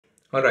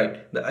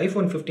Alright, the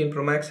iPhone 15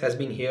 Pro Max has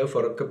been here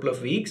for a couple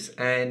of weeks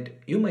and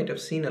you might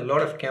have seen a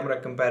lot of camera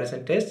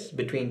comparison tests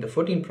between the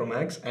 14 Pro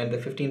Max and the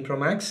 15 Pro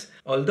Max.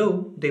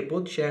 Although they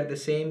both share the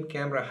same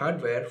camera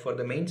hardware for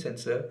the main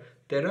sensor,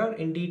 there are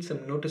indeed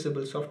some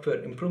noticeable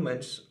software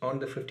improvements on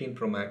the 15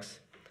 Pro Max.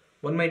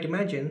 One might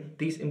imagine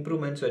these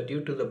improvements are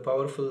due to the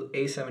powerful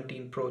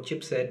A17 Pro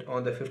chipset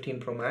on the 15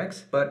 Pro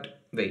Max, but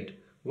wait,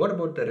 what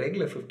about the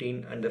regular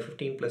 15 and the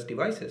 15 Plus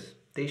devices?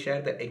 They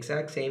share the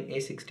exact same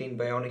A16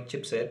 Bionic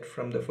chipset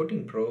from the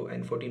 14 Pro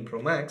and 14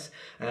 Pro Max,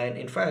 and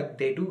in fact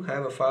they do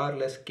have a far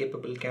less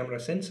capable camera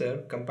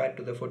sensor compared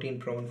to the 14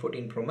 Pro and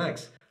 14 Pro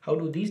Max. How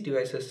do these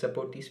devices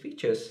support these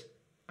features?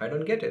 I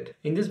don't get it.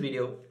 In this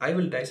video, I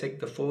will dissect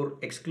the 4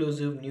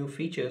 exclusive new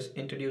features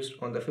introduced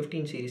on the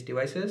 15 series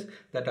devices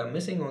that are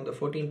missing on the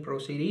 14 Pro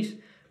series,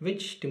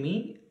 which to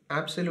me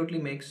absolutely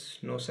makes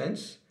no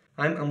sense.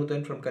 I'm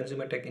Amudan from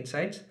Consumer Tech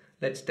Insights.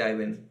 Let's dive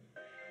in.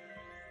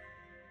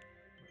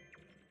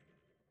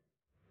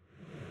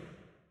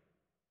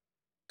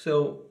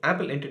 So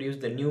Apple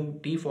introduced the new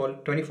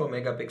default 24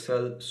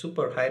 megapixel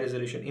super high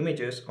resolution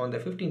images on the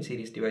 15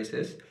 series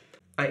devices.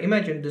 I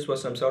imagine this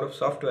was some sort of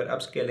software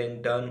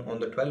upscaling done on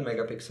the 12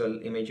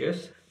 megapixel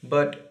images,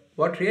 but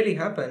what really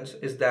happens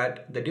is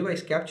that the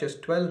device captures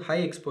 12 high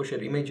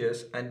exposure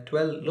images and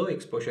 12 low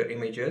exposure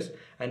images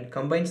and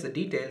combines the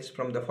details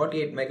from the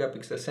 48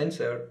 megapixel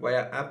sensor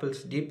via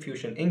Apple's Deep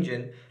Fusion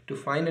engine to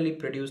finally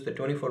produce the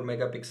 24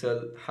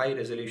 megapixel high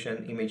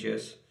resolution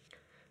images.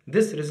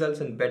 This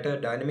results in better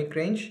dynamic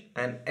range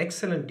and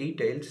excellent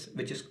details,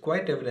 which is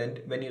quite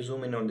evident when you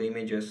zoom in on the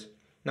images.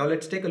 Now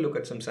let's take a look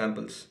at some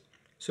samples.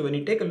 So when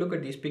you take a look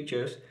at these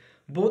pictures,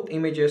 both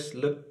images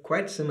look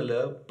quite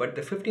similar, but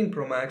the 15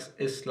 Pro Max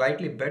is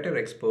slightly better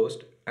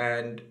exposed,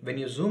 and when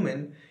you zoom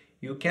in,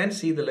 you can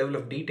see the level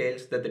of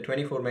details that the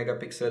 24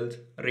 megapixels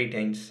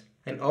retains.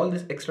 And all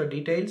these extra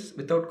details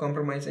without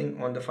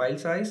compromising on the file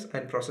size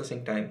and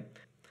processing time.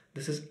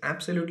 This is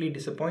absolutely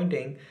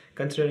disappointing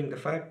considering the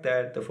fact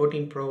that the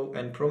 14 Pro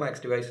and Pro Max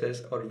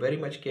devices are very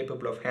much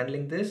capable of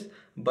handling this,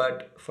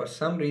 but for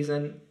some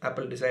reason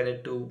Apple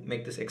decided to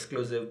make this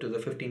exclusive to the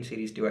 15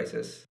 series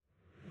devices.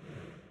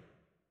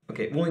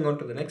 Okay, moving on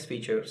to the next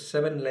feature,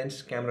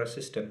 7-lens camera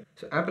system.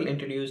 So Apple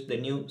introduced the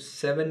new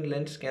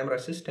 7-lens camera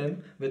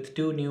system with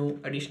 2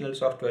 new additional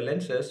software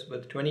lenses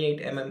with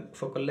 28mm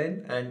focal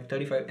length and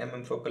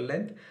 35mm focal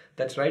length.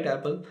 That's right,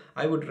 Apple.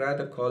 I would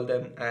rather call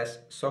them as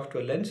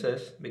software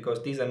lenses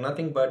because these are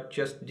nothing but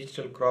just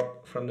digital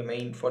crop from the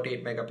main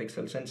 48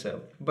 megapixel sensor.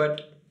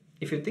 But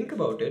if you think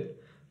about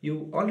it,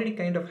 you already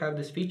kind of have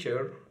this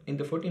feature in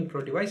the 14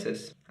 Pro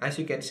devices. As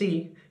you can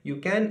see, you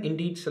can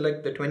indeed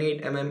select the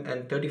 28mm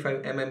and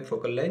 35mm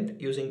focal length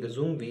using the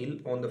zoom wheel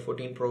on the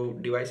 14 Pro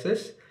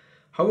devices.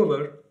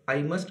 However,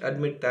 I must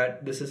admit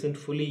that this isn't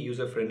fully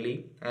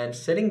user-friendly, and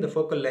setting the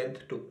focal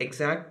length to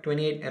exact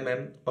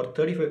 28mm or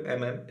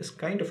 35mm is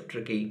kind of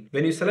tricky.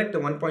 When you select the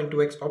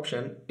 1.2x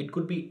option, it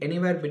could be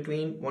anywhere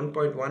between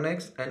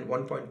 1.1x and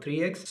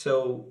 1.3x,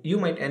 so you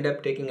might end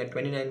up taking a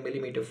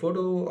 29mm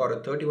photo or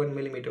a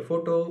 31mm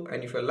photo,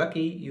 and if you're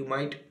lucky, you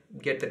might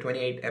get the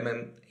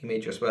 28mm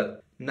image as well.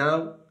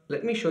 Now,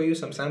 let me show you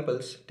some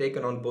samples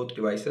taken on both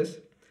devices.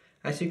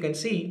 As you can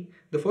see,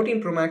 the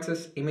 14 Pro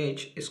Max's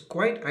image is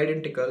quite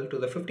identical to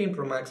the 15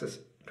 Pro Max's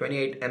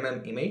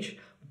 28mm image,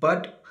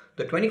 but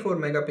the 24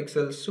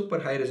 megapixel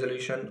super high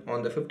resolution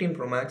on the 15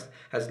 Pro Max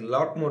has a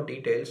lot more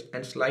details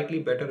and slightly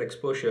better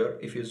exposure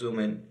if you zoom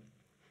in.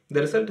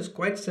 The result is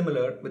quite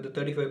similar with the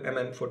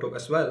 35mm photo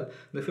as well.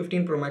 The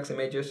 15 Pro Max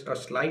images are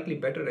slightly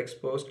better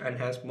exposed and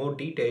has more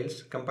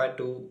details compared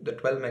to the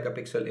 12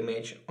 megapixel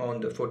image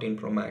on the 14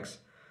 Pro Max.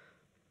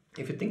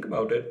 If you think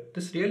about it,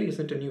 this really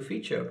isn't a new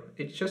feature.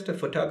 It's just a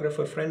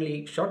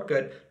photographer-friendly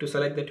shortcut to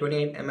select the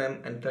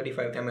 28mm and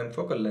 35mm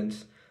focal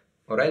lengths.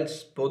 Or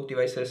else, both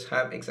devices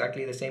have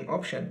exactly the same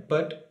option.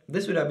 But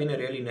this would have been a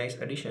really nice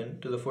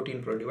addition to the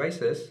 14 Pro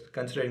devices,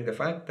 considering the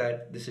fact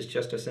that this is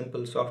just a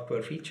simple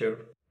software feature.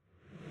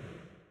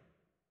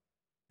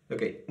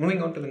 Okay,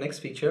 moving on to the next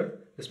feature,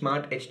 the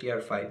Smart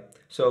HDR5.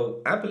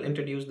 So Apple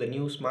introduced the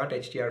new Smart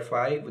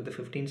HDR5 with the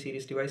 15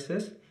 series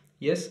devices.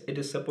 Yes, it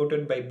is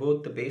supported by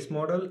both the base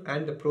model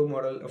and the Pro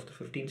model of the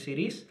 15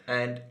 series,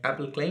 and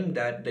Apple claimed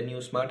that the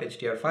new Smart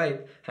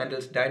HDR5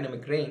 handles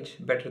dynamic range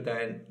better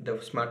than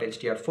the Smart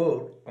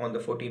HDR4 on the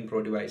 14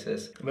 Pro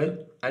devices. Well,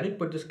 I did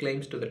put these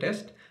claims to the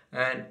test,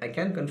 and I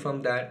can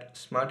confirm that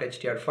Smart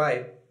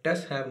HDR5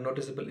 does have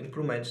noticeable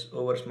improvements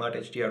over Smart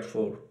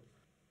HDR4.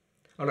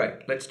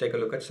 Alright, let's take a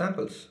look at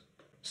samples.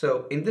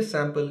 So in this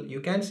sample, you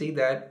can see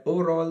that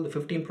overall the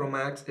 15 Pro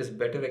Max is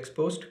better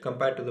exposed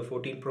compared to the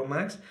 14 Pro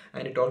Max,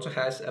 and it also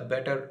has a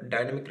better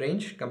dynamic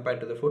range compared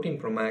to the 14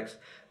 Pro Max.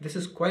 This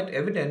is quite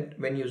evident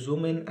when you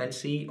zoom in and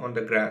see on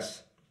the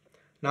grass.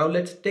 Now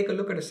let's take a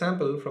look at a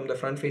sample from the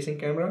front-facing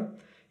camera.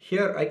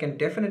 Here I can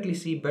definitely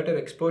see better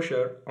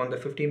exposure on the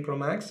 15 Pro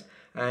Max,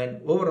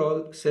 and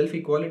overall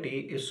selfie quality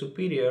is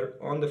superior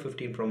on the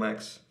 15 Pro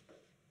Max.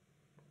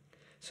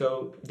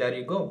 So there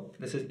you go.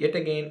 This is yet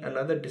again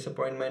another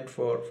disappointment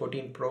for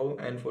 14 Pro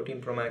and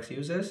 14 Pro Max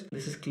users.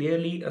 This is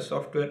clearly a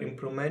software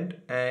improvement,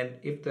 and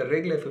if the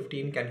regular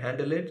 15 can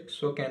handle it,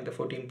 so can the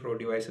 14 Pro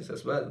devices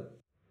as well.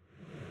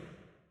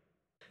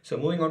 So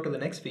moving on to the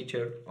next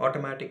feature,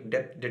 automatic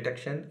depth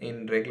detection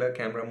in regular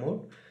camera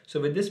mode.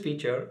 So with this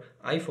feature,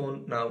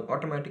 iPhone now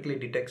automatically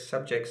detects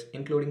subjects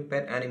including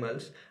pet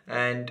animals,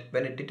 and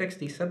when it detects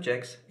these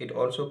subjects, it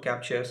also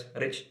captures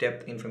rich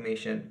depth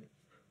information.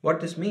 What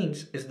this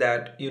means is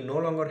that you no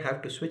longer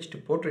have to switch to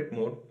portrait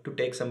mode to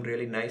take some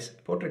really nice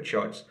portrait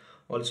shots.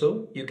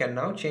 Also, you can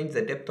now change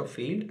the depth of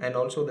field and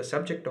also the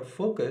subject of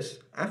focus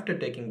after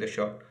taking the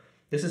shot.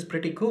 This is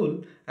pretty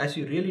cool as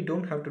you really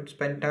don't have to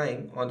spend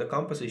time on the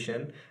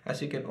composition,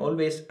 as you can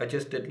always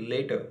adjust it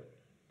later.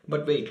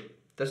 But wait,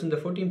 doesn't the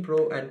 14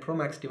 Pro and Pro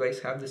Max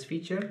device have this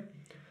feature?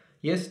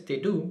 Yes, they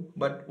do,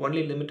 but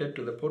only limited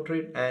to the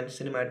portrait and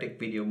cinematic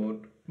video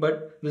mode.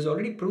 But this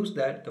already proves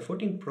that the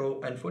 14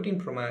 Pro and 14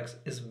 Pro Max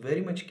is very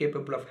much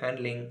capable of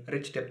handling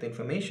rich depth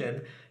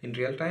information in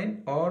real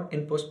time or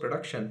in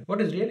post-production.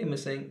 What is really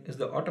missing is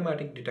the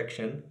automatic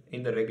detection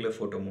in the regular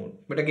photo mode.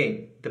 But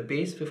again, the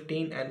base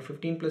 15 and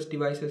 15 Plus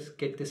devices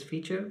get this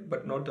feature,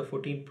 but not the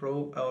 14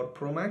 Pro or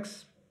Pro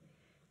Max.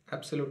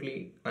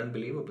 Absolutely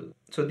unbelievable.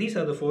 So these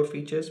are the four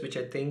features which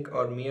I think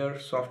are mere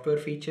software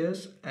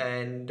features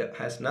and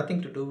has nothing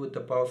to do with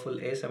the powerful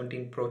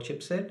A17 Pro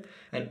chipset,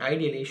 and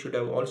ideally should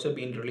have also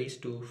been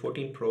released to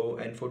 14 Pro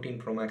and 14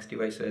 Pro Max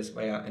devices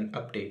via an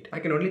update. I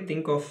can only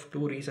think of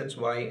two reasons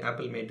why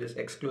Apple made this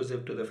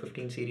exclusive to the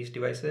 15 series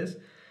devices.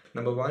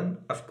 Number one,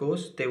 of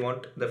course, they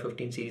want the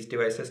 15 series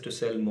devices to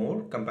sell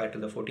more compared to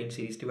the 14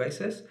 series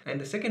devices.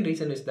 And the second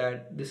reason is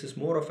that this is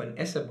more of an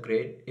S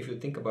upgrade if you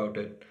think about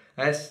it,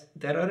 as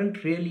there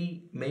aren't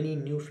really many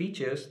new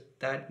features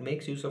that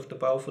makes use of the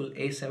powerful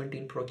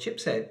A17 Pro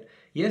chipset.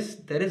 Yes,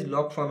 there is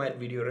log format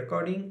video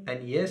recording,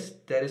 and yes,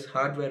 there is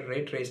hardware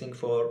ray tracing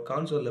for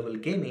console level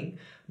gaming,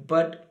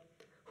 but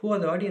who are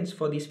the audience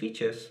for these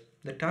features?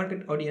 The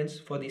target audience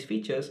for these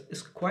features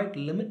is quite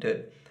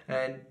limited,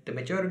 and the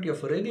majority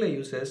of regular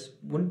users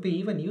wouldn't be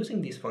even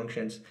using these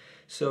functions.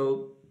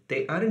 So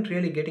they aren't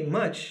really getting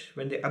much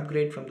when they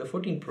upgrade from the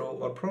 14 Pro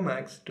or Pro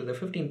Max to the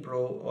 15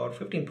 Pro or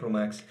 15 Pro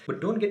Max.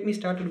 But don't get me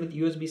started with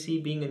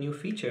USB-C being a new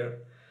feature.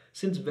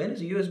 Since when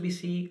is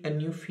USB-C a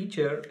new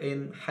feature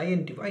in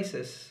high-end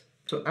devices?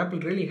 So Apple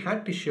really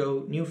had to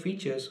show new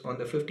features on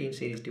the 15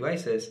 series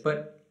devices.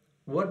 But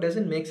what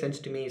doesn't make sense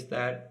to me is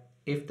that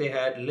if they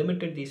had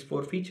limited these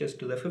four features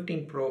to the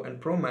 15 Pro and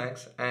Pro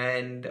Max,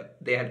 and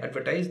they had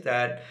advertised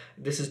that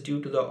this is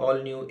due to the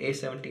all-new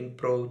A17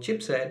 Pro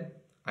chipset,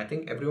 I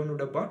think everyone would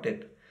have bought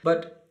it.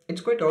 But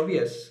it's quite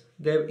obvious.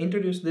 They've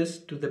introduced this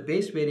to the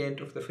base variant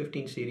of the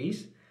 15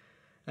 series,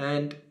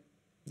 and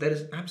there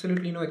is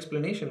absolutely no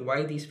explanation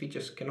why these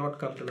features cannot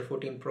come to the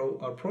 14 Pro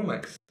or Pro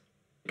Max.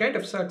 It kind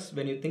of sucks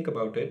when you think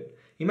about it.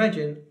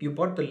 Imagine you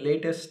bought the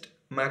latest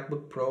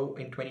MacBook Pro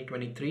in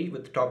 2023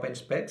 with top-end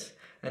specs,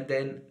 and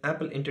then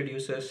Apple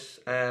introduces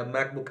a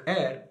MacBook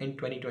Air in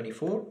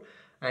 2024,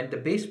 and the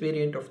base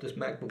variant of this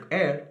MacBook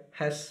Air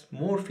has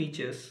more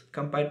features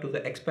compared to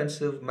the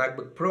expensive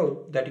MacBook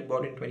Pro that you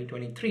bought in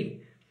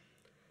 2023.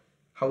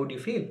 How would you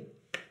feel?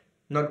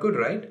 Not good,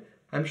 right?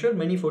 I'm sure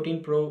many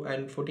 14 Pro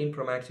and 14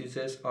 Pro Max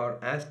users are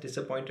as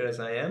disappointed as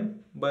I am,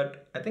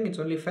 but I think it's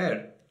only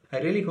fair. I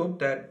really hope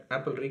that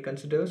Apple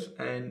reconsiders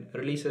and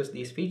releases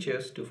these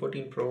features to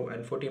 14 Pro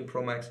and 14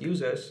 Pro Max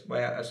users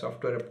via a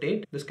software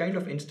update. This kind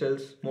of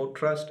instills more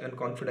trust and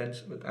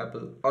confidence with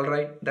Apple.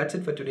 Alright, that's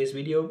it for today's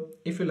video.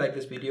 If you like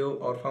this video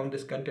or found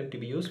this content to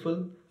be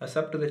useful, a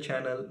sub to the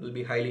channel will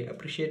be highly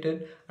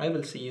appreciated. I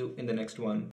will see you in the next one.